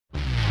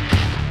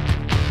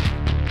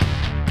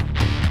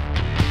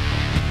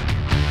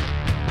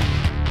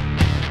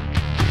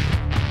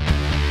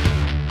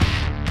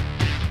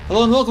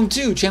Hello and welcome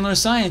to Chandler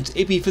Science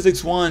AP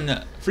Physics 1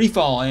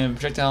 Freefall and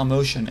Projectile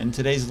Motion. In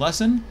today's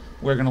lesson,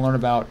 we're going to learn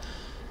about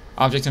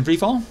objects in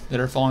freefall that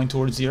are falling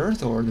towards the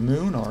Earth or the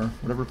Moon or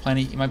whatever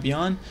planet you might be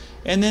on,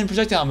 and then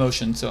projectile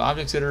motion, so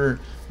objects that are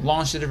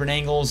launched at different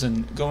angles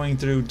and going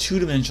through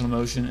two-dimensional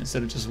motion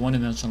instead of just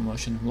one-dimensional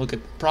motion. We'll look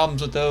at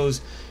problems with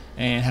those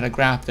and how to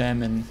graph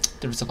them and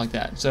different stuff like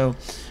that. So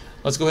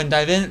let's go ahead and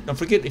dive in. Don't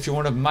forget, if you're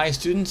one of my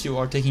students, you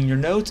are taking your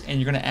notes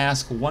and you're going to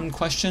ask one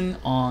question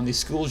on the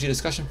Schoology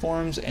discussion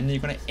forums, and then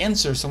you're going to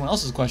answer someone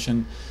else's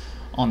question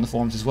on the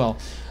forums as well.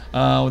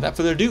 Without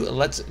further ado,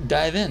 let's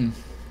dive in.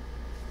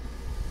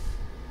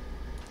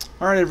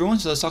 Alright everyone,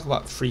 so let's talk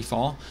about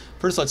freefall.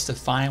 First, let's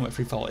define what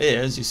freefall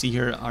is. You see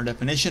here our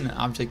definition: an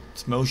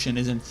object's motion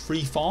is in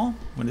freefall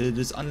when it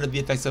is under the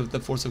effects of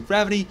the force of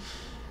gravity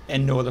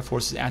and no other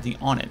force is acting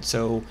on it.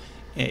 So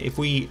if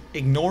we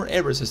ignore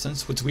air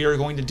resistance, which we are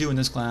going to do in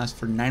this class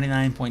for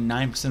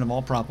 99.9% of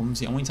all problems,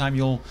 the only time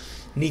you'll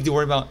need to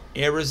worry about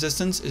air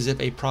resistance is if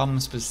a problem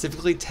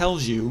specifically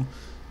tells you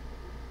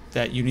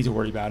that you need to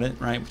worry about it,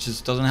 right? Which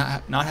is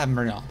not happen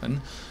very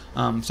often.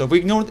 So if we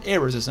ignore the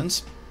air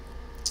resistance,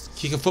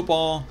 kick a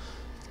football,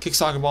 kick a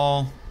soccer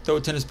ball, throw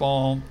a tennis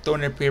ball, throw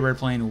an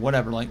airplane,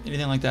 whatever, like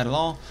anything like that at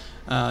all,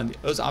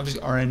 those objects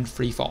are in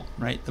free fall,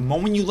 right? The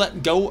moment you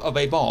let go of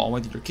a ball,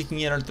 whether you're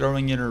kicking it or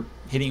throwing it or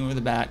hitting it with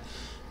a bat,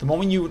 the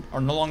moment you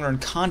are no longer in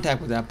contact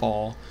with that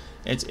ball,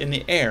 it's in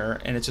the air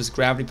and it's just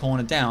gravity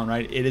pulling it down,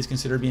 right? It is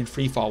considered being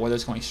free fall, whether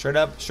it's going straight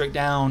up, straight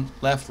down,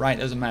 left, right,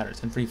 doesn't matter.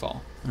 It's in free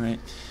fall, all right?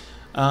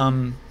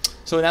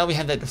 So now we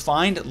have that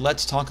defined.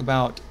 Let's talk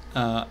about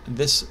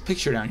this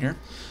picture down here.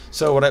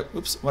 So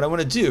what I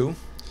want to do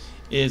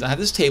is I have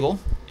this table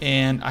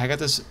and I got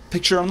this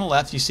picture on the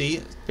left. You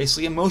see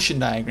basically a motion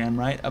diagram,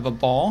 right, of a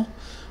ball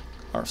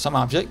or some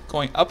object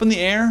going up in the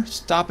air,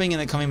 stopping, and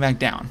then coming back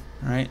down,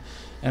 right?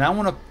 And I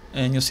want to,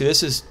 and you'll see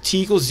this is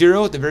t equals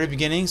 0 at the very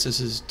beginning. So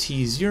this is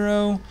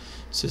t0,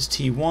 this is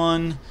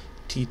t1,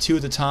 t2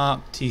 at the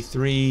top,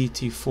 t3,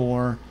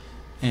 t4,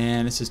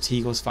 and this is t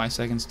equals 5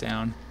 seconds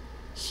down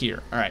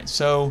here. All right,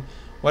 so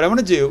what I want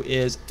to do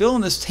is fill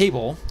in this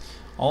table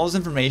all this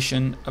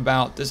information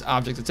about this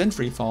object that's in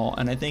free fall,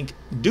 and I think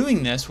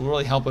doing this will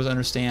really help us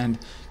understand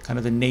kind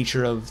of the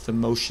nature of the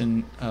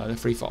motion, the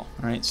free fall.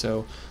 All right,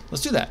 so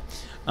let's do that.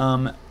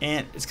 And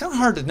it's kind of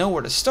hard to know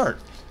where to start,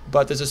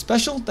 but there's a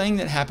special thing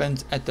that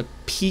happens at the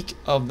peak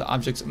of the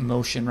object's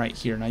motion right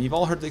here. Now, you've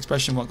all heard the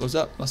expression, what goes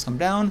up must come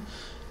down,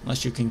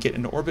 unless you can get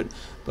into orbit.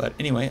 But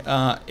anyway,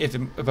 if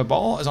a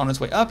ball is on its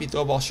way up, you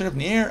throw a ball straight up in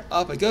the air,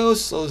 up it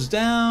goes, slows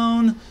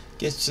down,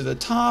 gets to the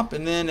top,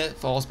 and then it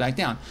falls back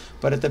down.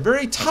 But at the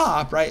very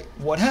top, right,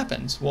 what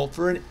happens? Well,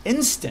 for an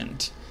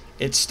instant,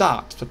 it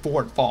stops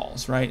before it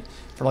falls, right,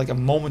 for like a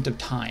moment of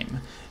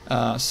time.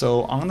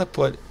 So I'm going to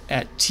put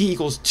at t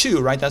equals 2,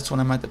 right, that's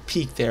when I'm at the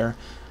peak there.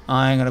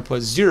 I'm going to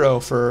put 0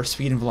 for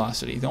speed and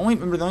velocity.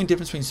 Remember, the only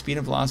difference between speed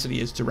and velocity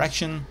is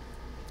direction.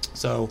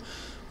 So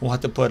we'll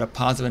have to put a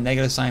positive and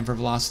negative sign for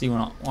velocity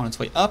when on its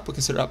way up. We'll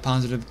consider up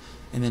positive,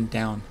 and then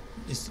down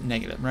is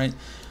negative, right?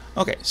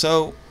 Okay,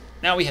 so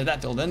now we have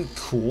that filled in.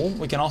 Cool.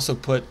 We can also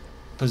put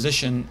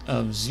position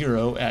of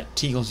 0 at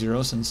t equals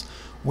 0, since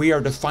we are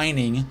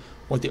defining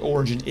what the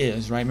origin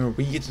is, right? Remember,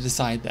 we get to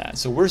decide that.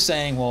 So we're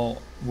saying, well,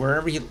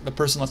 wherever the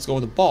person lets go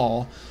of the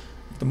ball,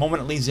 the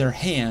moment it leaves their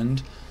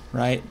hand,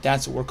 right,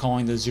 that's what we're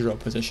calling the 0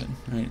 position,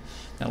 right?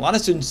 Now, a lot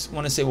of students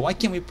want to say, well, why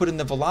can't we put in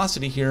the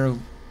velocity here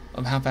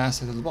of how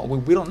fast it is the ball?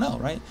 We don't know,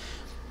 right?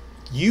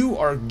 You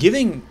are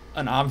giving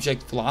an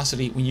object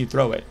velocity when you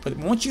throw it, but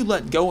once you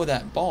let go of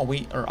that ball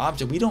or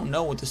object, we don't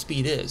know what the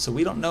speed is. So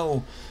we don't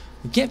know,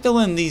 we can't fill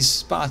in these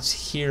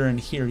spots here and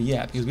here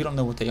yet because we don't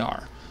know what they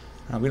are.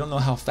 We don't know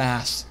how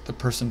fast the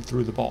person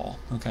threw the ball,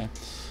 okay?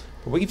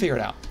 But we can figure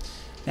it out.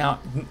 Now,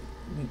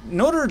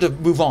 in order to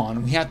move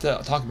on, we have to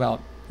talk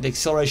about the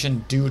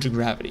acceleration due to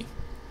gravity.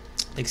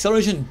 The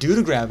acceleration due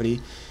to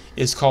gravity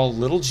is called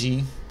little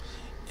g,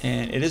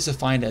 and it is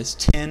defined as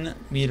 10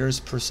 meters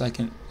per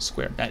second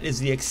squared. That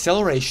is the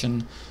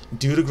acceleration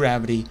due to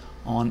gravity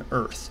on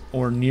Earth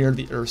or near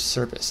the Earth's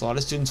surface. A lot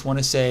of students want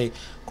to say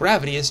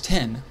gravity is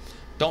 10.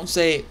 Don't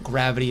say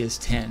gravity is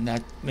 10.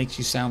 That makes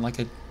you sound like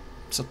a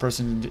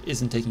person who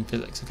isn't taking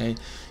physics, okay?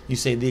 You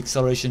say the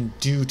acceleration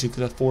due to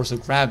the force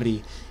of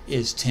gravity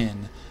is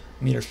 10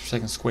 meters per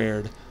second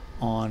squared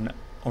on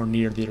or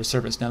near the Earth's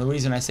surface. Now, the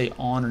reason I say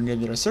on or near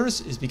the Earth's surface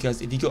is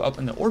because if you go up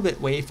in the orbit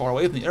way far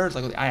away from the Earth,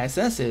 like what the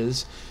ISS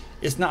is,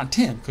 it's not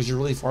 10 because you're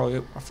really far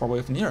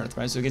away from the Earth,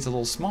 right? So it gets a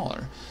little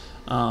smaller.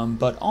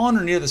 But on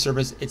or near the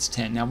surface, it's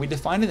 10. Now, we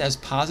define it as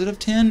positive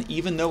 10,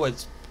 even though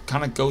it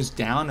kind of goes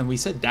down, and we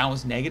said down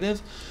was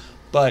negative,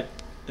 but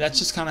that's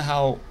just kind of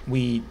how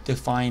we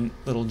define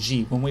little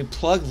g. When we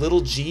plug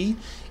little g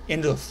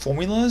into the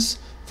formulas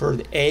for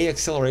the A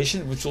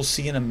acceleration, which we'll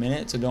see in a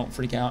minute, so don't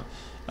freak out,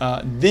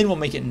 then we'll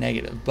make it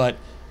negative. But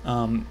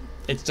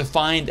it's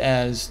defined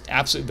as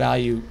absolute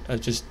value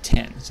of just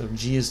 10. So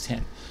g is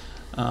 10,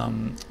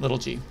 little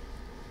g.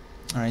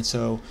 All right,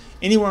 so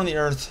anywhere on the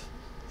Earth,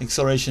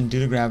 acceleration due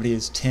to gravity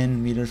is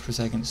 10 meters per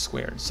second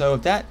squared. So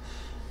if that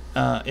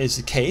is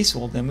the case,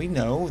 well, then we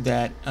know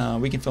that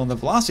we can fill in the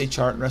velocity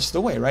chart the rest of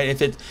the way,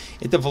 right?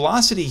 If the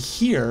velocity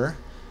here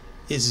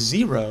is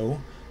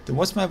 0, then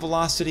what's my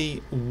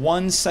velocity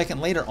 1 second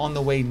later on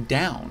the way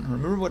down?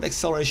 Remember what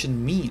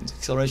acceleration means.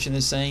 Acceleration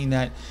is saying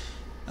that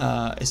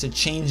it's a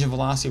change in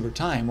velocity over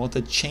time. Well,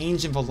 the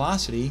change in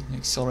velocity,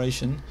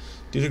 acceleration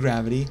due to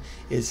gravity,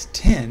 is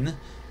 10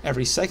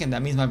 every second.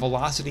 That means my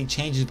velocity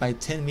changes by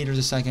 10 meters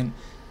a second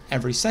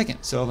every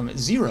second. So if I'm at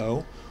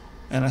 0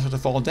 and I start to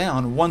fall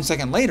down, 1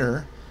 second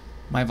later,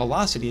 my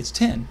velocity is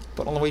 10.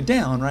 But on the way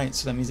down, right,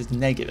 so that means it's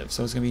negative.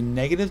 So it's going to be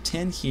negative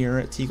 10 here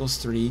at t equals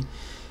 3.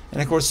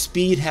 And of course,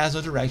 speed has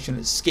no direction.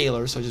 It's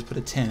scalar, so I just put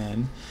a 10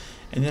 in.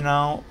 And then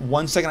now,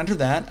 1 second after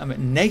that, I'm at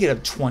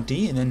negative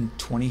 20, and then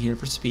 20 here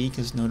for speed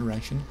because no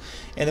direction.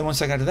 And then 1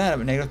 second after that, I'm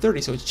at negative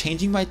 30. So it's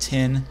changing by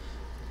 10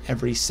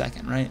 every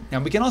second, right? Now,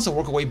 we can also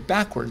work our way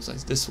backwards like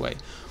this way.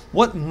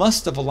 What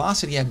must the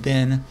velocity have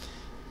been?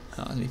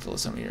 Let me fill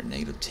this over here.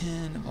 Negative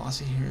 10, the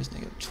velocity here is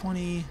negative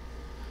 20,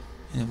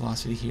 and the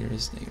velocity here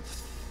is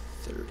negative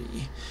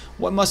 30.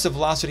 What must the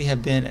velocity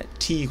have been at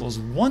t equals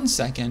 1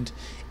 second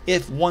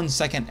if 1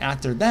 second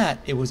after that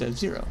it was at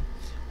 0?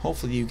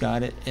 Hopefully you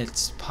got it.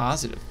 It's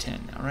positive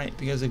 10 now, right?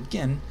 Because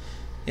again,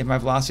 if my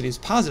velocity is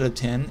positive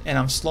 10 and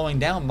I'm slowing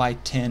down by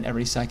 10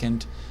 every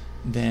second,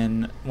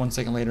 then 1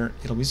 second later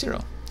it'll be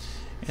 0.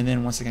 And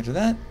then 1 second after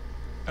that,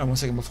 or 1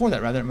 second before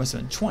that rather, it must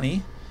have been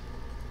 20.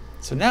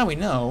 So now we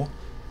know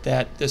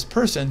that this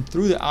person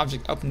threw the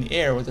object up in the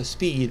air with a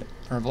speed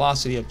or a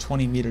velocity of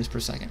 20 meters per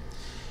second.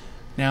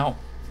 Now,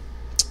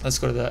 let's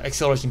go to the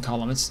acceleration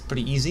column. It's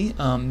pretty easy.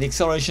 The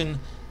acceleration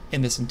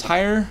in this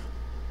entire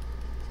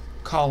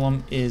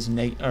column is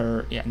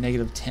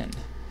negative 10.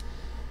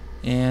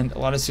 And a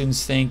lot of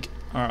students think,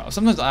 or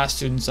sometimes I'll ask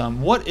students,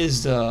 what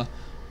is the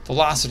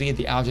velocity of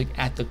the object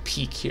at the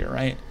peak here,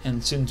 right?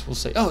 And students will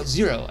say, oh, it's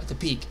 0 at the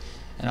peak.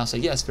 And I'll say,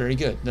 yes, very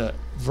good. The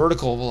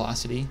vertical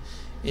velocity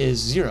is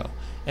 0.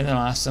 And then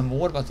I'll ask them, well,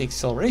 what about the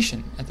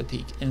acceleration at the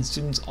peak? And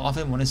students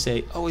often want to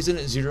say, oh, isn't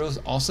it 0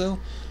 also?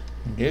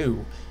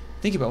 No.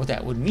 Think about what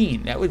that would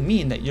mean. That would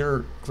mean that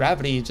your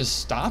gravity just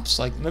stops.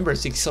 Like, remember,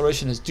 the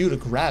acceleration is due to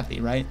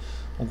gravity, right?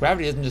 Well,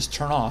 gravity doesn't just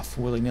turn off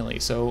willy-nilly.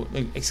 So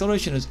the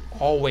acceleration is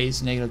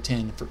always negative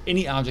 10 for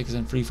any object that's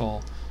in free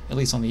fall, at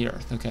least on the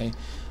Earth, okay?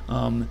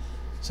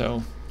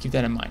 So keep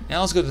that in mind. Now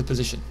let's go to the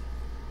position.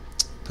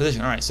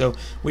 All right, so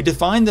we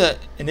define the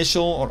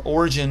initial or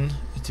origin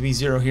to be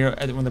 0 here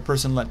when the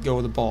person let go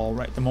of the ball,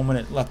 right, the moment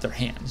it left their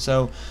hand.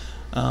 So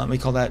we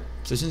call that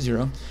position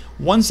 0.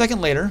 1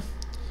 second later,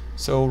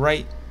 so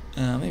right,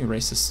 let me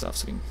erase this stuff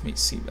so we can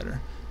see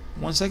better.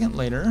 1 second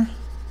later,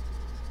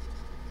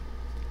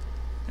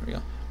 there we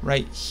go.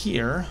 Right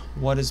here,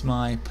 what is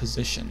my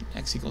position?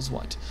 X equals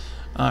what?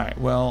 All right,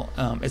 well,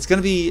 it's going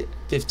to be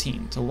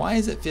 15. So why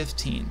is it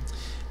 15?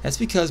 That's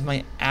because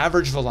my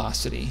average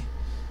velocity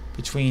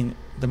between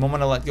the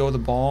moment I let go of the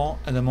ball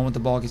and the moment the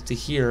ball gets to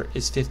here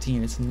is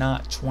 15. It's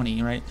not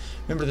 20, right?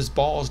 Remember, this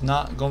ball is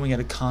not going at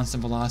a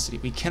constant velocity.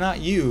 We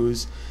cannot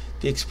use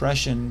the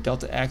expression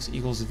delta x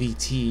equals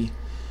vt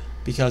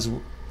because,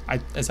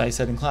 as I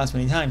said in class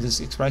many times,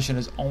 this expression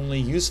is only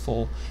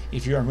useful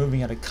if you are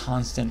moving at a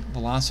constant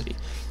velocity.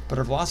 But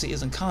our velocity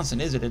isn't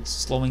constant, is it? It's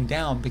slowing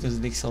down because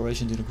of the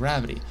acceleration due to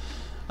gravity.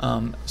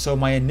 So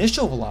my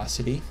initial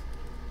velocity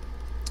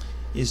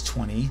is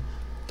 20,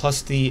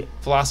 plus the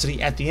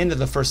velocity at the end of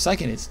the first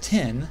second is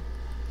 10.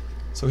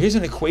 So here's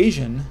an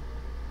equation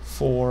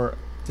to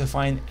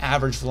find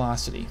average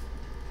velocity.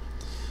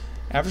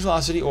 Average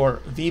velocity,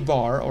 or v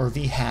bar, or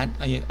v hat,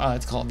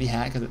 it's called v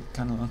hat because it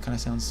kind of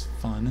sounds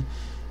fun,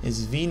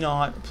 is v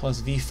naught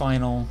plus v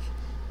final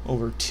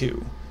over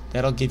 2.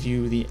 That'll give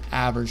you the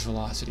average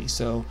velocity.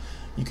 So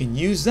you can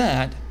use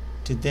that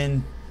to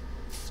then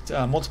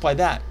multiply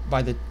that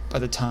by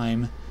the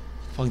time,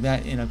 plug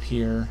that in up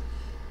here,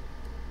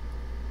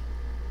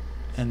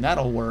 and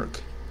that'll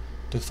work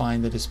to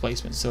find the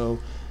displacement. So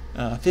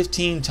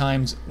 15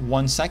 times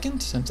 1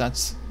 second, since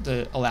that's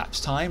the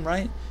elapsed time,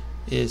 right,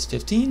 is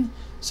 15.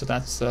 So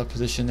that's the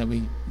position that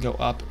we go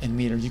up in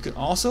meters. You could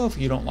also, if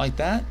you don't like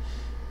that,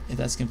 if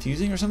that's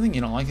confusing or something,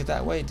 you don't like it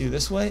that way, do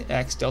this way.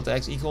 Delta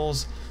x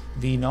equals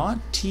v naught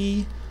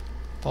t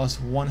plus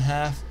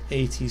 1/2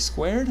 at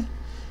squared.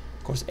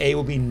 Of course, a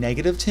will be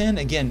negative 10.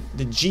 Again,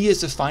 the g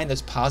is defined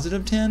as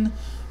positive 10,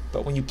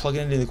 but when you plug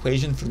it into the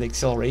equation for the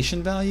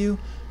acceleration value,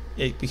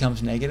 it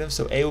becomes negative.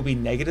 So a will be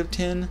negative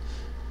 10.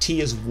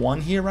 T is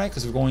 1 here, right?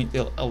 Because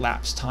the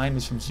elapsed time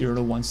is from 0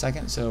 to 1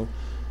 second. So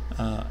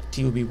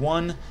t will be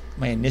 1.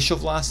 My initial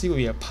velocity will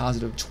be a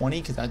positive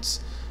 20 because that's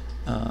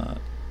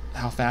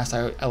how fast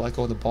I let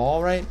go of the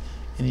ball, right?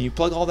 And then you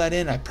plug all that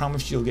in, I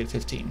promise you'll get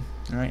 15.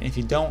 All right. And if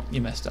you don't,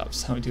 you messed up.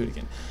 So do it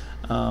again.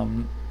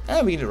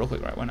 We can do it real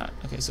quick, right? Why not?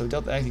 Okay. So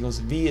delta x equals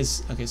v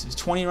is, okay, so it's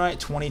 20, right?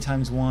 20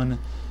 times 1,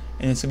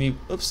 and it's gonna be,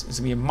 it's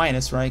gonna be a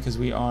minus, right? Because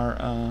we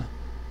are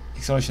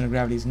acceleration of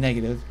gravity is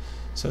negative.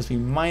 So it's going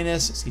to be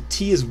minus, see,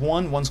 t is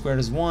 1, 1 squared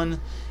is 1,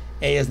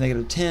 a is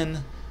negative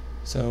 10,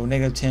 so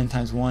negative 10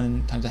 times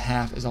 1 times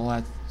 1/2 is all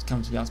that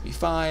comes out to be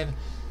 5.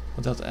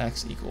 Well, delta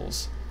x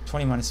equals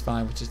 20 minus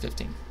 5, which is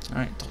 15. All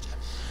right, told you.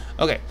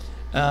 Okay,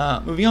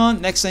 moving on.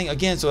 Next thing,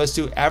 again, so let's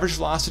do average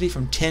velocity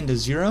from 10 to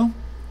 0.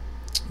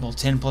 Well,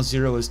 10 plus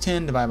 0 is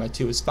 10, divided by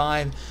 2 is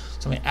 5.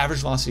 So my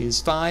average velocity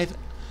is 5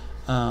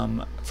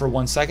 for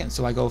 1 second.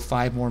 So I go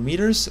 5 more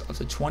meters up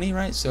to 20,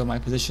 right? So my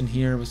position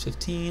here was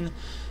 15.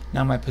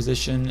 Now my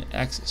position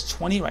x is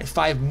 20, right?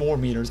 5 more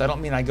meters. I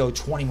don't mean I go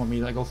 20 more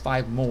meters. I go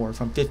 5 more,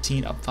 from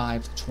 15 up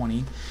 5 to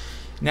 20.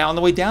 Now on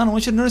the way down, I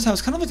want you to notice how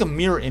it's kind of like a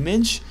mirror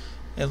image.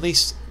 At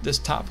least this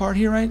top part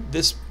here, right?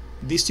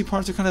 These two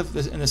parts are kind of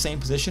in the same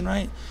position,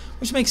 right?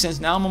 Which makes sense.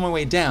 Now I'm on my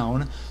way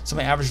down, so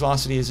my average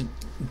velocity is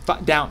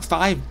down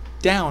 5,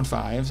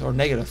 or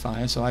negative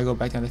 5, so I go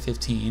back down to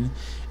 15, and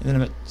then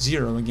I'm at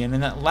 0 again.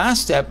 And that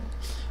last step,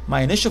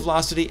 my initial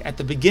velocity at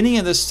the beginning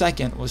of this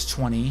second was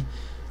 20,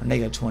 or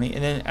negative 20,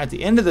 and then at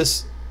the end of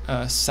this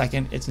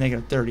second, it's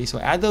negative 30. So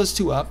add those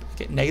two up,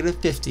 get negative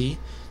 50,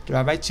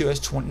 divided by 2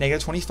 is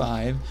negative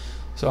 25.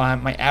 So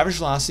my average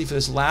velocity for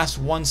this last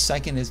 1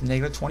 second is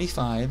negative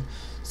 25.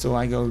 So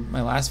I go,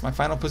 my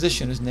final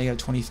position is negative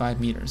 25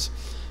 meters.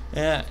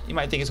 You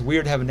might think it's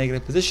weird to have a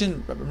negative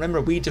position, but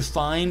remember we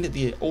defined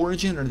the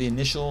origin, or the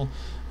initial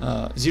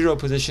 0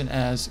 position,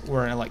 as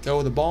where I let go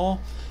of the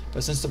ball.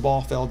 But since the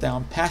ball fell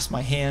down past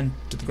my hand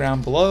to the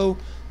ground below,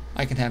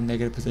 I can have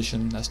negative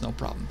position. That's no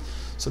problem.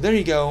 So there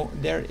you go.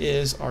 There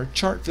is our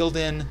chart filled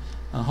in.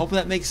 Hopefully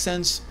that makes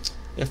sense.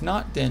 If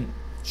not, then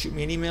shoot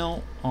me an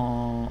email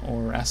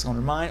or ask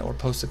on mine, or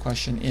post a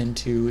question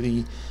into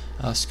the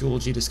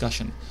Schoology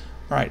discussion.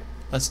 All right,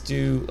 let's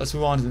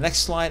move on to the next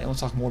slide, and we'll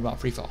talk more about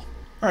freefall.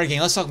 All right,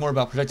 gang, let's talk more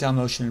about projectile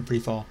motion and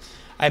freefall.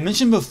 I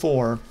mentioned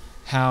before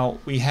how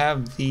we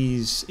have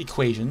these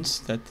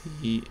equations that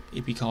the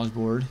AP College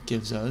Board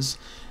gives us,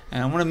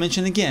 and I want to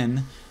mention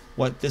again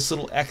what this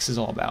little x is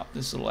all about.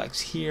 This little x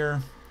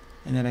here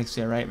and that x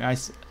there, right? I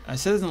said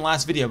this in the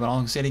last video, but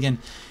I'll say it again.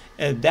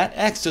 That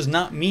x does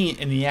not mean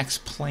in the x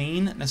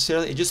plane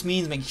necessarily. It just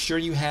means make sure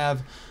you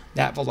have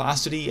that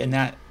velocity and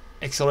that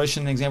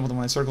acceleration example, the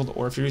one I circled,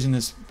 or if you're using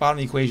this bottom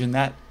equation,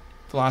 that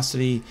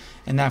velocity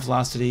and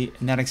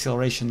that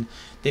acceleration,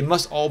 they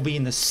must all be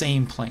in the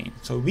same plane.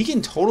 So we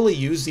can totally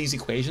use these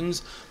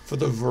equations for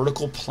the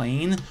vertical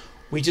plane.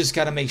 We just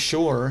got to make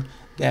sure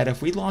that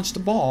if we launch the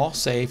ball,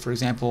 say for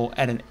example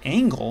at an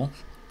angle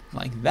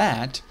like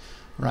that,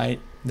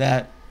 right,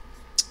 that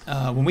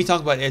when we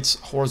talk about its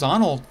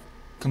horizontal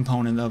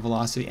component of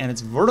velocity and its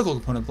vertical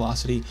component of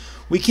velocity,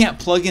 we can't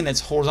plug in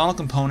its horizontal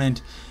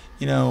component,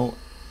 you know,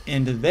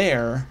 into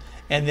there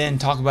and then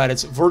talk about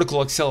its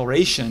vertical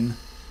acceleration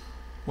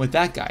with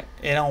that guy.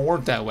 It don't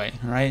work that way,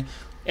 right?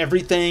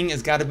 Everything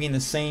has got to be in the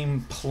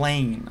same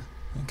plane,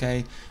 okay?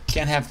 You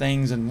can't have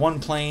things in one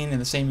plane in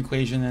the same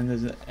equation and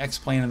the x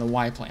plane and the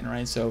y plane,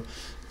 right? So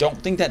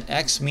don't think that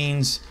x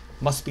means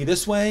must be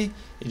this way.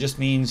 It just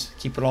means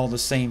keep it all the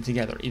same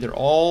together, either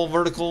all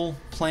vertical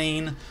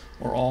plane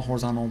or all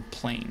horizontal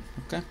plane,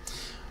 okay?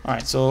 All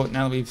right, so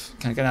now that we've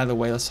kind of got out of the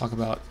way, let's talk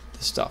about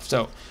this stuff.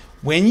 So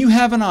when you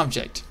have an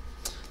object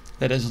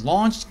that is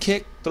launched,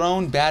 kicked,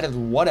 thrown, batted,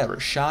 whatever,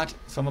 shot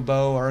from a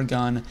bow or a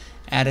gun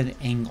at an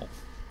angle,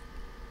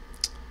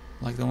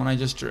 like the one I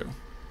just drew,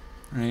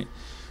 right?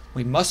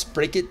 We must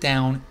break it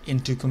down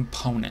into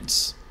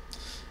components.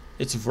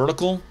 It's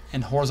vertical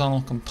and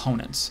horizontal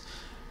components.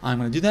 I'm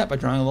going to do that by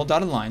drawing a little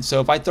dotted line.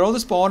 So if I throw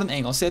this ball at an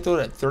angle, say I throw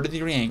it at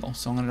 30-degree angle,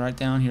 so I'm going to write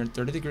down here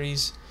 30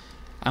 degrees.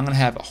 I'm going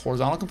to have a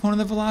horizontal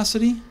component of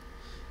velocity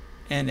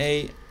and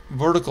a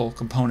vertical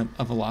component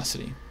of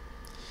velocity.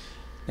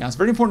 Now it's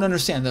very important to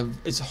understand that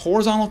its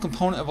horizontal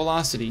component of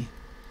velocity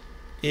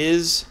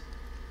is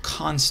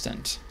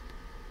constant.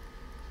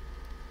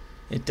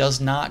 It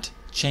does not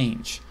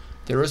change.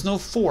 There is no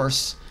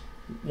force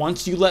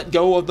once you let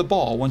go of the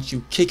ball, once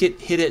you kick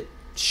it, hit it,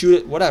 shoot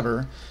it,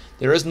 whatever.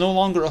 There is no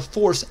longer a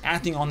force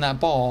acting on that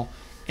ball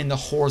in the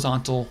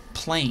horizontal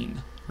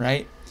plane,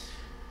 right?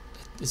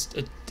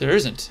 There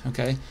isn't,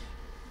 okay?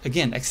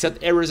 Again,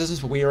 accept air resistance,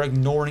 but we are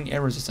ignoring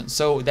air resistance.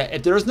 So that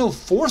if there is no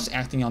force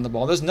acting on the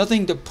ball, there's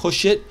nothing to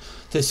push it,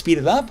 to speed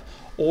it up,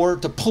 or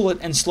to pull it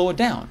and slow it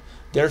down.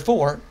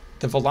 Therefore,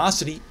 the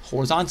velocity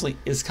horizontally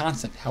is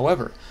constant.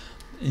 However,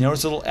 you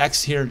notice a little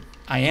x here.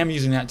 I am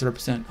using that to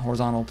represent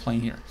horizontal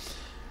plane here.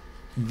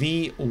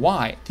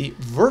 Vy, the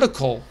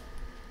vertical,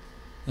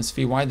 that's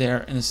Vy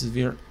there, and this is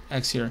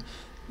Vx here,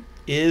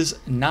 is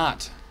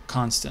not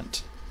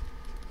constant.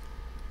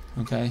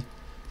 Okay?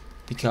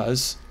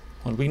 Because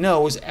what we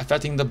know is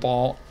affecting the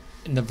ball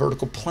in the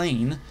vertical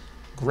plane,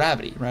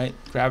 gravity, right?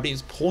 Gravity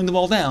is pulling the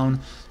ball down,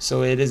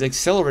 so it is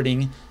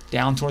accelerating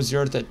down towards the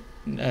earth at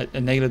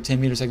a negative 10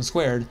 meters per second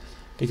squared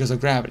because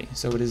of gravity.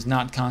 So it is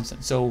not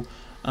constant. So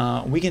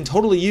we can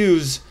totally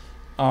use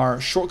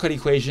our shortcut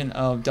equation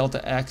of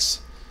delta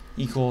x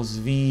equals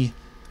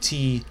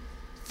vt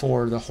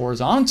for the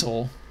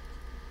horizontal,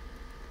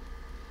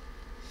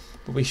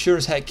 but we sure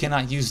as heck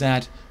cannot use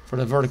that for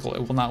the vertical.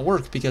 It will not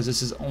work because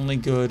this is only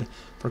good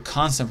for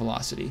constant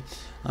velocity.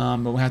 But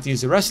we have to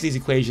use the rest of these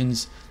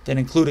equations that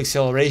include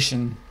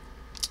acceleration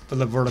for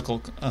the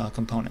vertical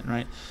component,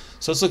 right?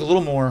 So let's look a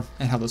little more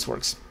at how this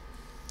works.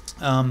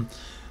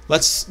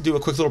 let's do a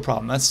quick little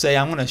problem. Let's say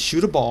I'm going to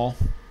shoot a ball,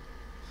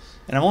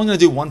 and I'm only going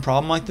to do one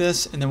problem like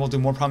this, and then we'll do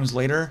more problems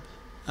later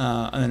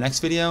in the next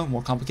video,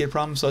 more complicated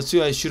problems. So let's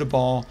do I shoot a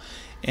ball,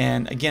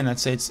 and again,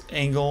 let's say its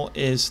angle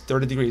is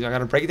 30 degrees. I got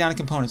to break it down in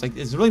components. Like,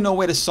 there's really no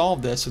way to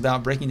solve this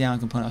without breaking down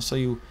components. I'll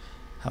show you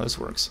how this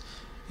works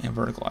and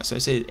verticalize. So I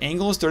say the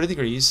angle is 30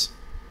 degrees,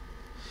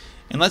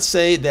 and let's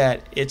say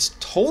that its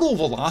total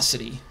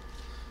velocity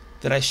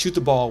that I shoot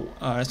the ball,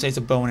 let's say it's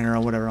a bow and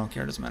arrow, whatever, I don't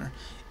care, it doesn't matter,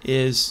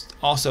 is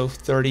also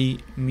 30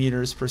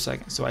 meters per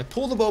second. So I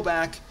pull the bow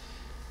back,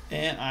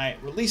 and I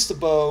release the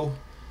bow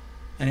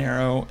and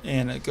arrow,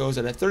 and it goes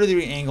at a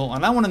 30-degree angle.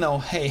 And I want to know,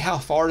 hey, how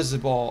far does the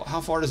bow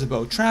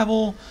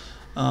travel?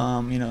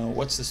 You know,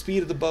 what's the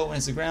speed of the bow when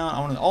it's the ground? I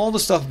want to know all the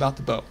stuff about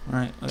the bow,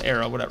 right? Or the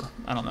arrow, whatever.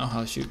 I don't know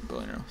how to shoot bow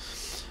and arrow.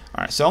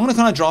 All right, so I'm going to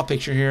kind of draw a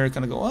picture here. It's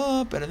going to go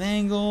up at an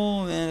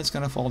angle, and then it's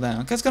going to fall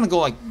down. It's going to go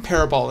like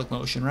parabolic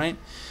motion, right?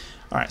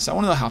 All right, so I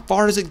want to know how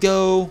far does it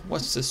go?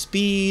 What's the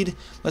speed?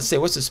 Let's say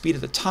what's the speed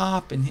at the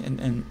top,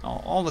 and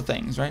all the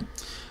things, right?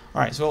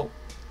 All right, so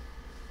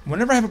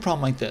whenever I have a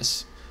problem like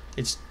this,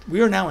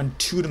 we are now in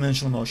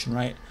two-dimensional motion,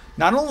 right?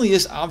 Not only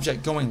is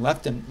object going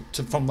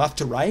from left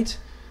to right,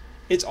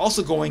 it's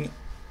also going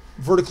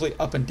vertically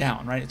up and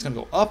down, right? It's going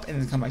to go up and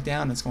then come back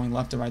down. And it's going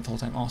left to right the whole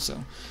time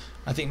also.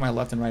 I think my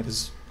left and right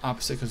is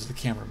opposite because of the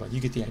camera, but you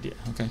get the idea,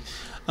 okay?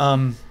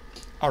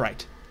 All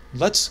right,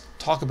 let's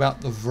talk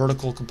about the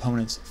vertical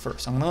components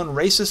first. I'm going to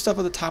erase this stuff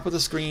at the top of the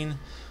screen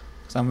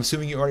because I'm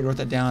assuming you already wrote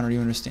that down or you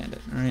understand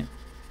it, all right?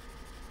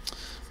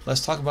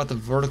 Let's talk about the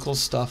vertical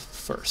stuff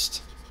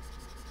first.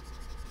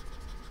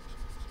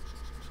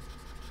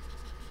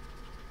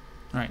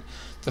 All right,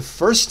 the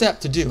first step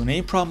to do in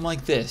any problem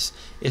like this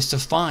is to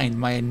find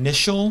my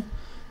initial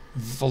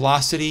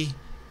velocity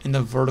in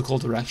the vertical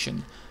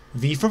direction.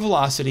 V for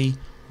velocity,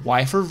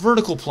 Y for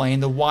vertical plane,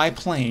 the Y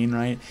plane,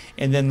 right?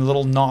 And then the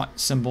little naught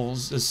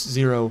symbols is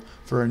 0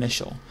 for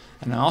initial.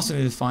 And I also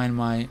need to find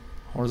my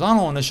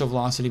horizontal initial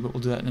velocity, but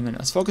we'll do that in a minute.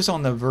 Let's focus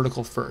on the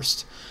vertical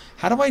first.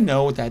 How do I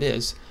know what that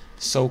is?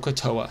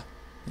 SOHCAHTOA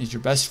is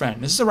your best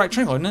friend. This is a right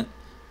triangle, isn't it?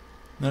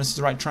 Notice it's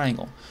the right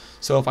triangle.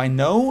 So if I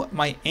know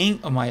my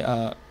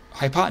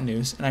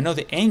hypotenuse and I know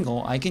the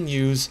angle, I can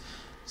use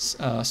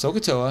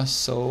SOHCAHTOA.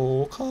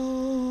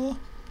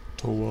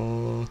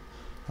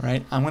 All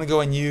right, I'm going to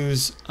go and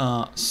use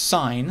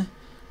sine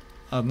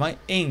of my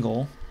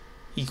angle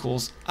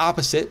equals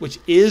opposite, which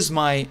is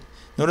my,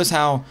 notice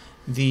how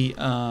the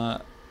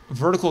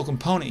vertical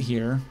component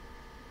here,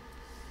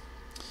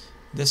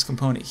 this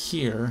component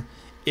here,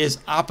 is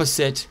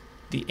opposite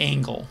the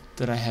angle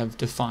that I have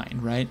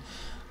defined, right?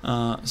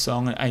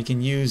 So I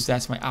can use,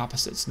 that's my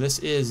opposite. So this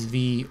is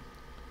Vy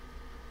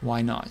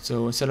naught.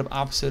 So instead of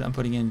opposite, I'm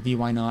putting in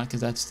Vy naught because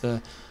that's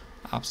the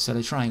opposite of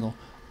the triangle,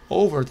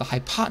 over the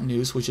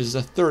hypotenuse, which is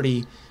a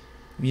 30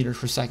 meters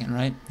per second,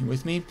 right? You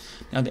with me?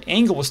 Now the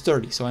angle was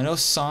 30, so I know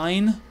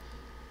sine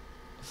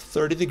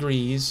 30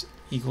 degrees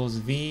equals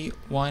Vy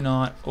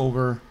naught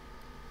over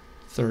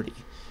 30.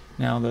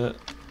 Now the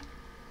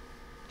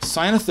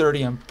sine of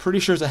 30, I'm pretty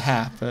sure is a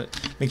half,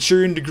 but make sure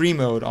you're in degree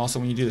mode also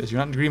when you do this. If you're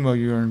not in degree mode,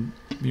 you're in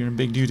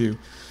big doo-doo.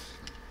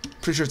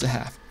 Pretty sure it's a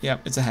half.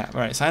 Yep, it's a half.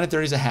 All right, sine of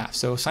 30 is a half.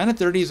 So sine of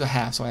 30 is a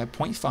half, so I have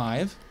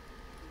 0.5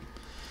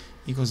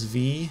 equals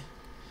Vy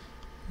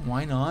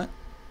naught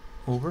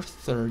over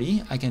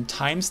 30. I can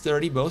times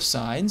 30 both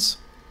sides.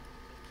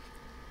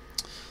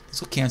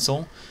 This will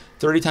cancel.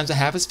 30 times a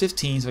half is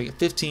 15, so I get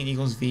 15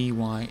 equals Vy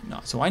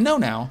naught. So I know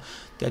now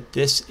that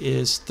this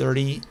is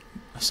 15,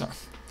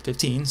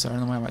 sorry, I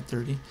don't know why I'm at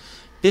 30.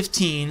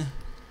 15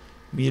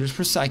 meters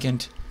per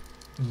second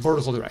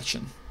vertical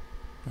direction.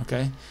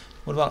 Okay?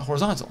 What about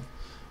horizontal?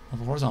 Well,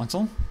 for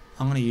horizontal,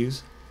 I'm going to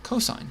use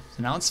cosine.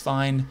 So now let's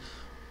find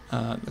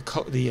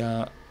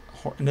the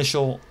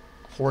initial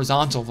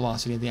horizontal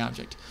velocity of the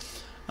object.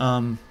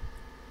 So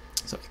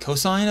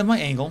cosine of my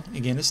angle,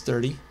 again, is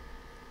 30,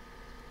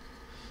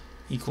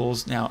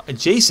 equals now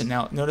adjacent.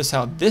 Now notice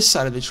how this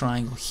side of the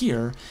triangle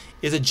here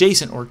is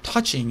adjacent or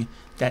touching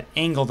that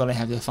angle that I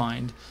have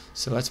defined.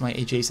 So that's my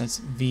adjacent,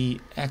 that's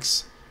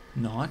Vx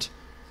naught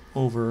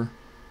over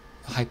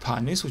the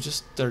hypotenuse, which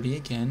is 30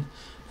 again.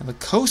 Now the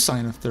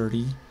cosine of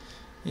 30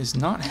 is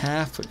not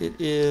half, but it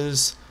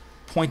is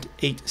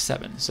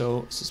 0.87.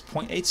 So this is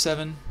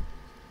 0.87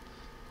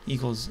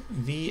 equals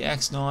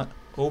Vx naught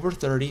over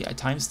 30. I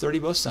times 30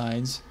 both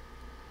sides.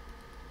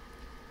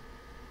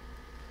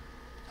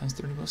 Times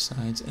 30 both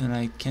sides, and then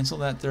I cancel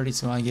that 30,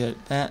 so I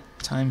get that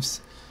times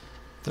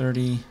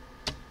 30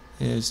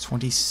 is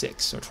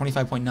 26, or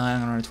 25.9. I'm going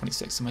to run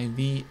 26. So my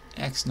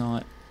Vx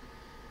naught,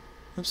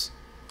 oops,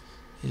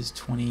 is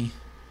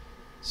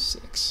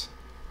 26.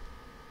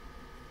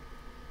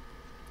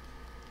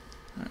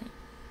 All right,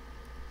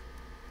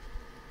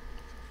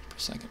 per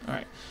second. All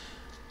right.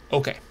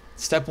 Okay.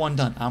 Step 1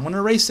 done. I'm going to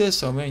erase this,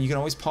 so you can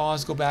always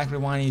pause, go back,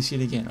 rewind, and you see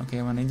it again. Okay,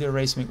 I'm going to need to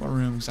erase, make more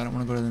room, because I don't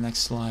want to go to the next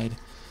slide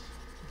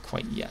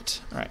quite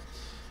yet. All right,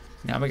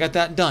 now we got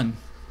that done.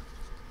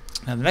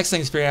 Now the next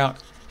thing is figure out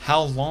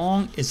how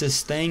long is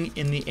this thing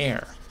in the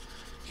air.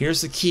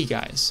 Here's the key,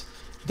 guys.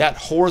 that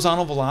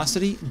horizontal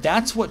velocity,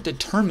 that's what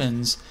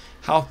determines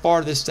how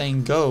far this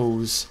thing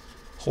goes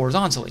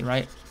horizontally,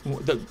 right?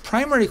 The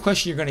primary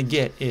question you're going to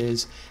get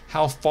is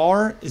how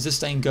far does this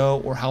thing go,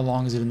 or how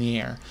long is it in the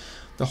air?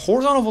 The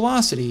horizontal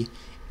velocity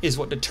is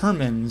what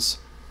determines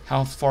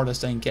how far this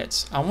thing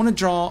gets. I want to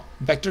draw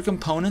vector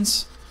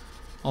components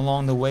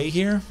along the way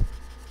here,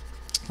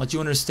 let you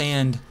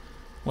understand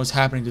what's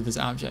happening to this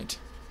object.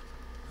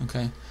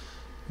 Okay,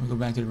 we'll go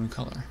back to a different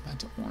color, back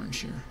to orange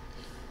here.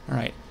 All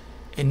right,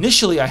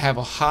 initially I have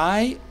a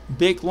high,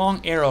 big,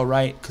 long arrow,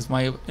 right? Because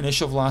my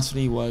initial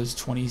velocity was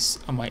 20,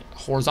 my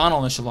horizontal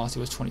initial velocity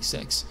was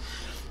 26.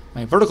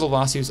 My vertical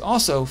velocity was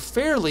also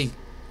fairly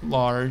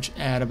large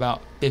at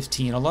about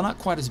 15, although not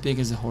quite as big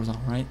as the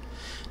horizontal, right?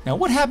 Now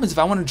what happens if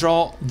I want to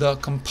draw the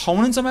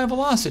components of my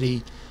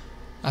velocity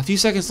a few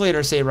seconds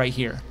later, say right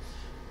here?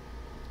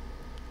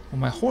 Well,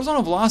 my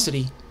horizontal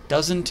velocity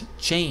doesn't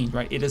change,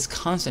 right? It is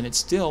constant. It's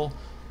still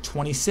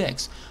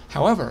 26.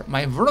 However,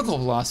 my vertical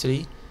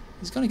velocity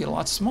is going to get a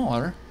lot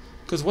smaller,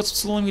 because what's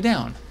slowing me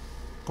down?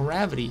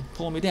 Gravity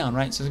pulling me down,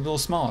 right? So it's going to be a little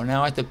smaller.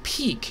 Now at the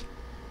peak,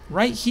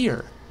 right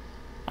here,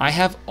 I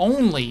have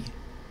only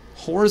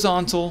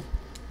horizontal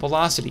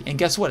velocity, and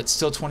guess what? It's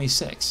still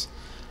 26.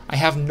 I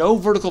have no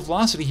vertical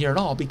velocity here at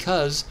all,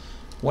 because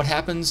what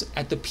happens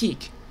at the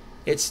peak?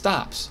 It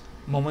stops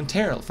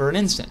momentarily for an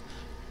instant,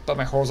 but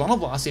my horizontal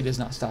velocity does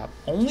not stop.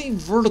 Only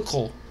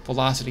vertical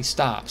velocity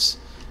stops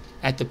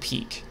at the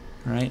peak,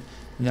 right?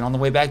 And then on the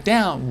way back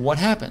down, what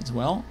happens?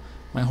 Well,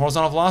 my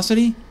horizontal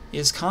velocity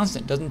is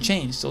constant, doesn't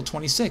change, still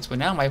 26, but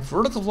now my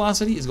vertical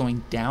velocity is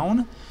going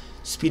down,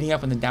 speeding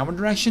up in the downward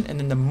direction, and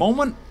then the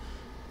moment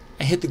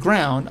I hit the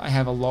ground, I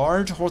have a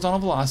large horizontal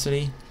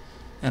velocity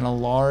and a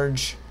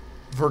large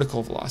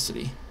vertical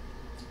velocity.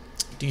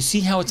 Do you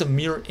see how it's a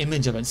mirror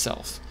image of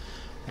itself?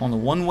 On the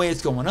one way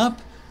it's going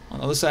up, on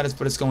the other side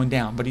it's going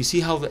down. But you see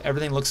how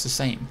everything looks the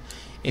same.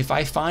 If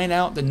I find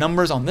out the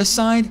numbers on this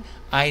side,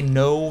 I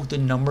know the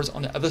numbers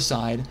on the other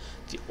side,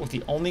 with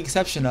the only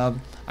exception of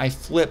I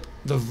flip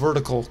the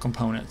vertical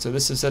component. So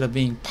this, instead of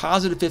being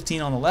positive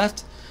 15 on the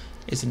left,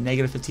 it's a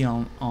negative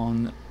 15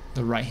 on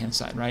the right hand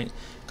side, right?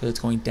 Because it's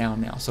going down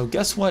now. So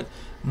guess what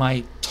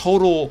my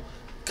total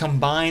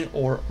combined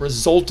or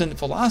resultant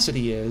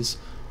velocity is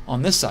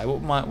on this side?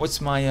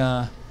 What's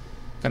my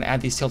gotta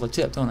add these tail to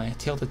tip, don't I?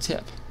 Tail to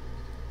tip.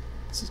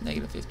 This is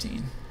negative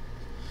 15.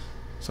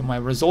 So my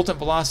resultant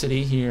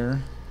velocity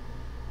here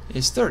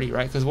is 30,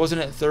 right? Because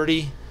wasn't it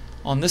 30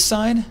 on this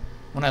side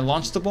when I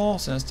launched the ball?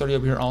 So that's 30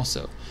 over here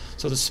also.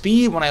 So the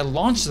speed when I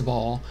launch the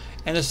ball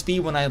and the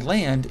speed when I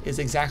land is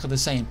exactly the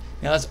same.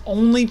 Now that's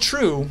only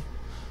true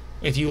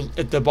if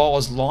the ball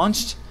is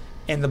launched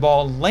and the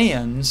ball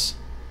lands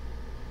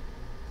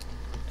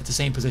at the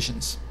same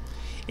positions.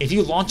 If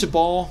you launch a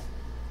ball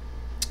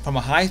from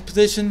a high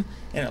position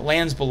and it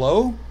lands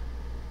below,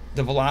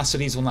 the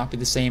velocities will not be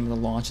the same in the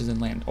launches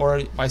and land,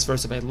 or vice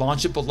versa. If I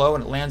launch it below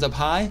and it lands up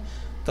high,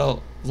 the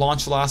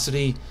launch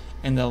velocity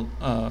and the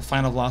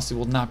final velocity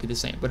will not be the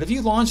same. But if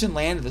you launch and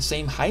land at the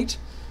same height,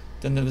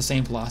 then they're the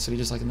same velocity,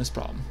 just like in this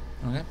problem.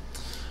 Okay.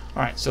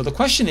 All right. So the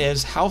question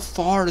is, how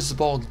far does the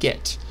ball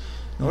get?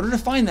 In order to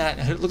find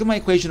that, look at my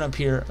equation up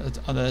here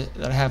that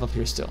I have up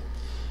here still.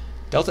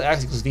 Delta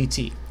x equals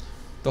vt.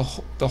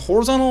 The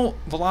horizontal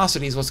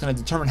velocity is what's going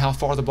to determine how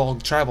far the ball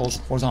travels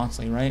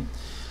horizontally, right?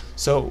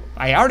 So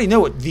I already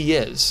know what v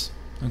is.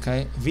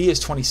 Okay, v is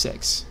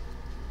 26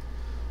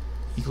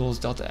 equals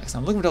delta x. Now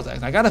I'm looking for delta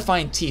x. I got to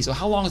find t. So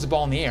how long is the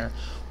ball in the air?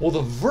 Well,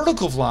 the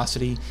vertical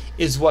velocity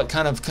is what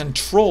kind of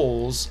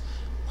controls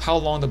how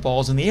long the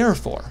ball is in the air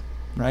for,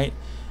 right?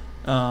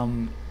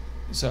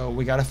 So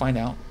we got to find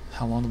out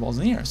how long the ball's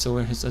in the air. So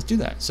let's do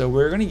that. So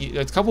we're going to use,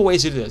 there's a couple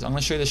ways to do this. I'm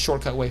going to show you the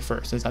shortcut way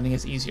first. I think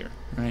it's easier,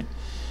 right?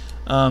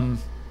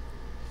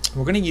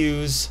 We're going to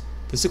use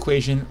this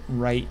equation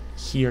right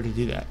here to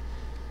do that.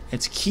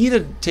 It's key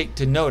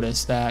to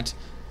notice that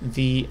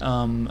the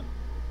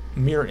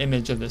mirror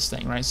image of this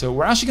thing, right? So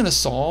we're actually going to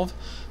solve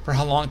for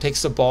how long it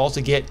takes the ball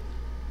to get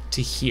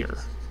to here.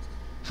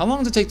 How long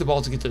does it take the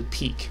ball to get to the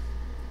peak?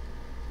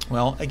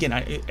 Well, again,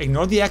 I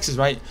ignore the x's,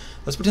 right?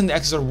 Let's pretend the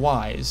x's are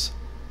y's.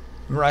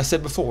 Remember I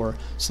said before,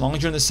 so long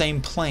as you're in the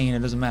same plane, it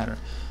doesn't matter.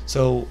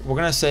 So we're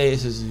going to say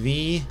this is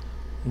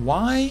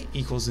vy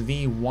equals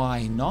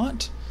vy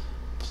naught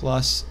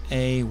plus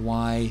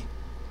ayt,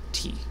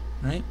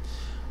 right?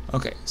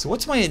 Okay, so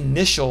what's my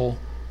initial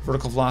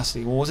vertical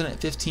velocity? Well, wasn't it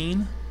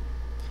 15?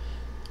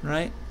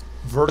 Right?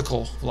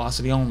 Vertical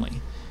velocity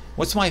only.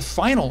 What's my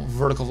final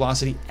vertical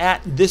velocity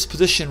at this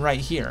position right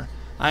here?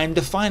 I am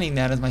defining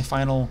that as my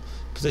final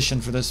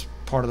position for this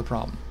part of the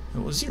problem.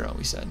 It was 0,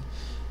 we said.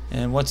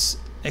 And what's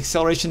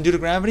acceleration due to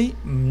gravity?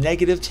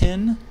 Negative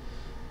 10.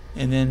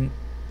 And then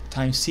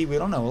times c, we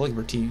don't know. We're looking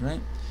for t,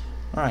 right?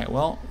 All right,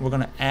 well, we're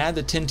going to add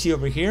the 10t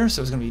over here.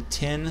 So it's going to be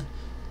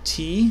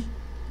 10t.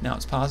 Now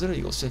it's positive,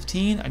 equals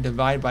 15. I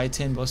divide by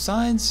 10 both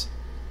sides.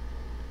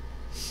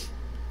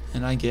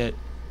 And I get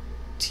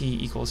t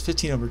equals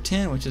 15 over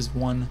 10, which is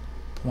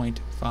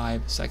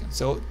 1.5 seconds.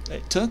 So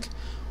it took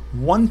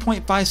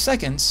 1.5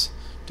 seconds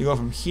to go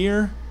from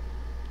here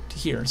to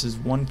here. This is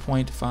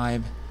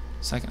 1.5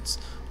 seconds.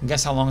 And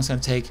guess how long it's going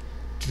to take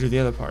to do the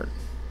other part?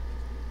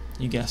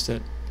 You guessed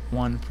it,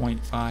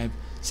 1.5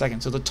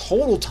 seconds. So the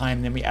total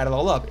time, then we add it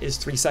all up, is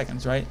 3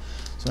 seconds, right?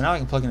 So now I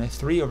can plug in a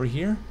 3 over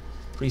here.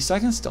 3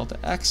 seconds, delta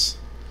x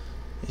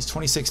is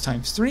 26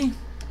 times 3,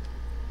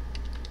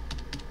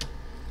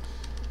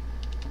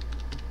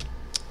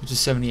 which is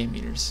 78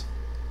 meters.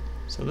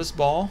 So this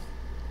ball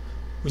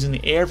was in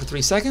the air for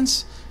 3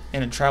 seconds,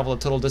 and it traveled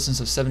a total distance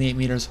of 78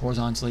 meters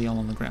horizontally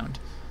along the ground.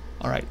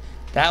 All right,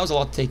 that was a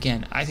lot to take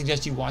in. I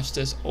suggest you watch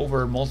this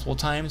over multiple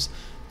times,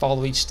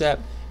 follow each step.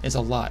 It's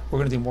a lot. We're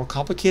going to do more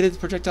complicated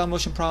projectile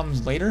motion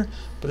problems later,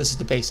 but this is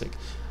the basic.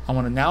 I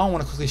want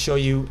to quickly show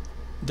you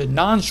the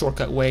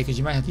non-shortcut way, because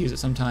you might have to use it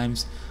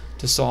sometimes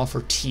to solve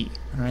for t.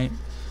 All right,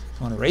 so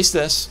I want to erase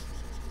this.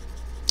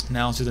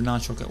 Now let's do the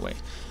non-shortcut way.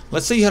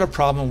 Let's say you had a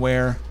problem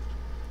where,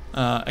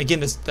 again,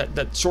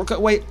 that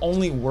shortcut way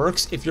only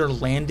works if your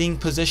landing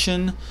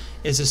position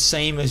is the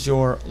same as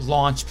your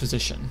launch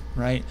position,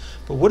 right?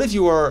 But what if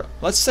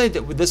let's say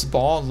that with this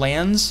ball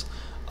lands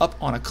up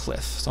on a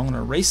cliff. So I'm going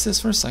to erase this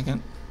for a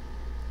second.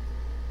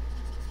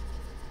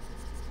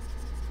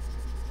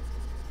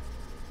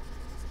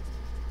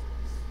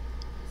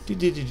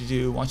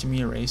 Watching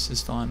me erase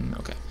is fun.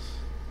 Okay.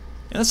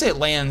 And let's say it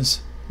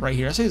lands right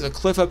here. Let's say there's a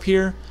cliff up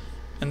here,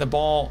 and the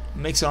ball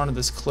makes it onto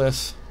this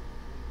cliff.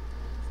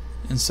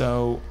 And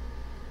so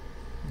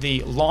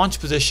the launch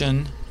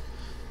position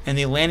and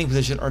the landing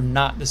position are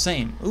not the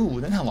same.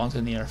 Ooh, then how long is it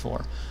in the air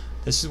for?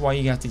 This is why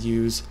you have to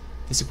use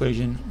this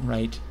equation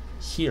right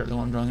here, the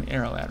one I'm drawing an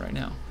arrow at right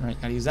now. All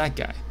right, got to use that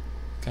guy.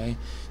 Okay,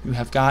 you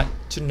have got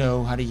to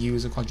know how to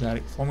use a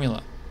quadratic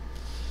formula,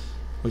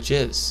 which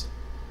is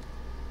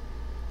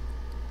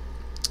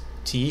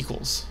t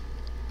equals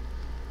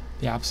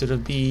the opposite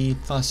of b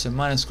plus or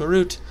minus square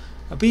root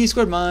of b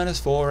squared minus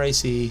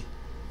 4ac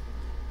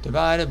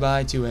divided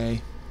by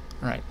 2a.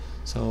 All right,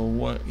 so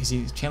what you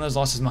see, Chandler's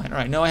lost his mind. All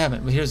right, no, I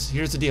haven't, but here's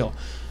the deal.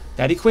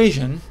 That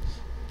equation,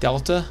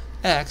 delta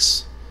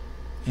x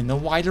in the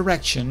y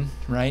direction,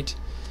 right,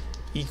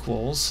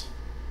 equals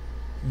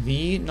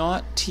v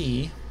naught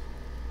t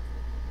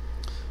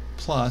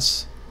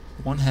plus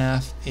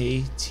 1/2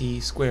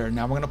 at squared.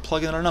 Now we're going to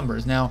plug in our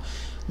numbers. Now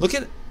look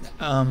at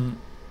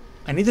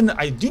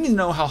I do need to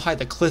know how high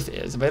the cliff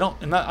is. If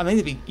I need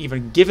to be either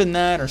given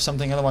that or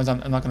something. Otherwise, I'm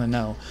not going to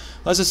know.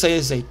 Let's just say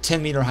it's a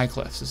 10-meter high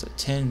cliff. So it's a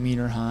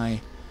 10-meter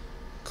high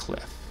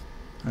cliff.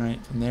 All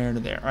right, from there to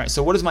there. All right.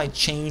 So what is my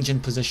change in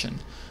position?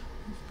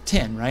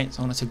 10, right?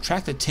 So I'm going to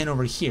subtract the 10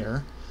 over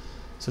here.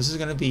 So this is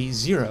going to be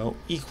 0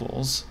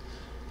 equals,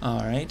 all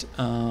right,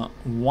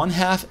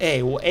 1/2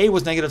 a. Well, a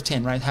was negative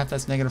 10, right? Half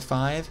that's negative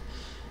 5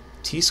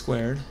 t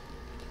squared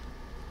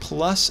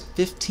plus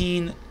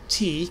 15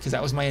 t, because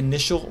that was my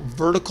initial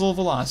vertical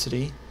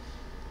velocity,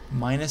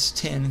 minus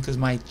 10, because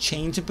my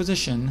change in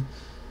position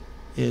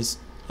is,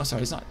 oh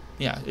sorry, it's not,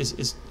 yeah,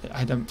 I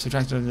had to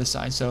subtract it on this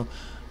side, so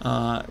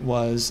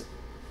was,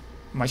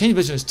 my change in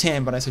position is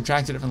 10, but I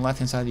subtracted it from the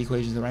left-hand side of the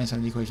equation to the right-hand side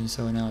of the equation,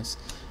 so now it's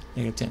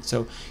negative 10.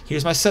 So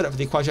here's my setup for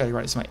the quadratic,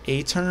 right? It's my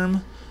a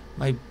term,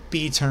 my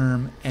b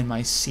term, and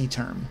my c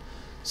term.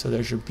 So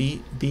there's your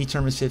b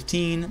term is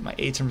 15, my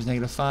a term is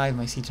negative 5,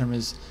 my c term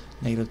is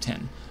negative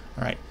 10.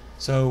 All right,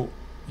 so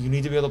you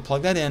need to be able to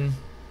plug that in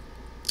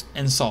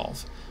and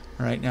solve.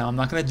 All right, now I'm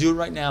not going to do it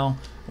right now.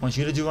 I want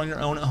you to do it on your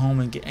own at home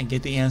and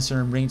get the answer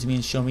and bring it to me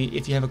and show me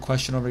if you have a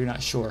question or you're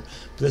not sure.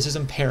 But this is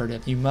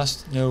imperative. You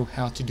must know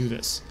how to do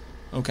this.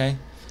 Okay?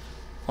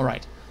 All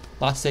right,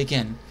 lots to take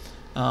in.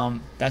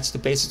 That's the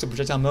basics of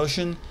projectile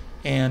motion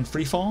and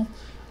free fall.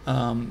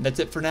 That's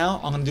it for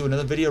now. I'm going to do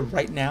another video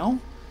right now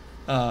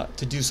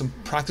to do some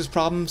practice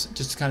problems,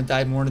 just to kind of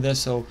dive more into this,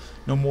 so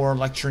no more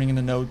lecturing in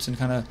the notes and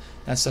kind of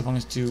that stuff. I'm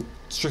going to do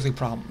strictly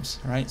problems.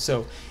 All right,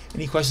 so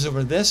any questions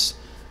over this,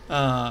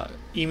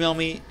 email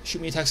me,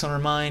 shoot me a text on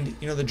Remind,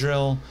 you know the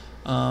drill.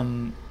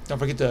 Don't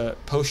forget to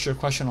post your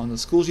question on the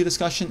Schools U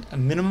discussion, a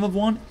minimum of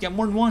one. You got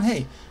more than one,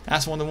 hey,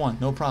 ask more than one,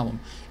 no problem.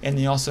 And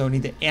you also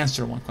need to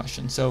answer one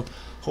question. So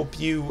hope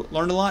you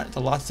learned a lot. It's a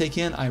lot to take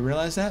in, I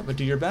realize that, but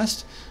do your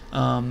best.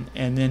 And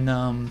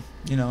then,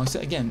 you know,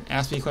 again,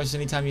 ask me questions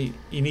anytime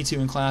you need to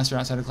in class or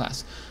outside of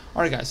class.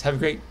 All right, guys, have a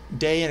great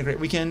day and a great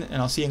weekend, and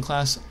I'll see you in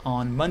class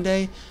on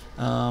Monday.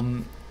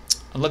 I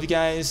love you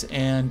guys,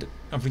 and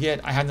don't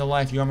forget, I have no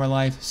life, you are my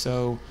life,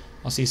 so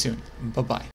I'll see you soon. Bye-bye.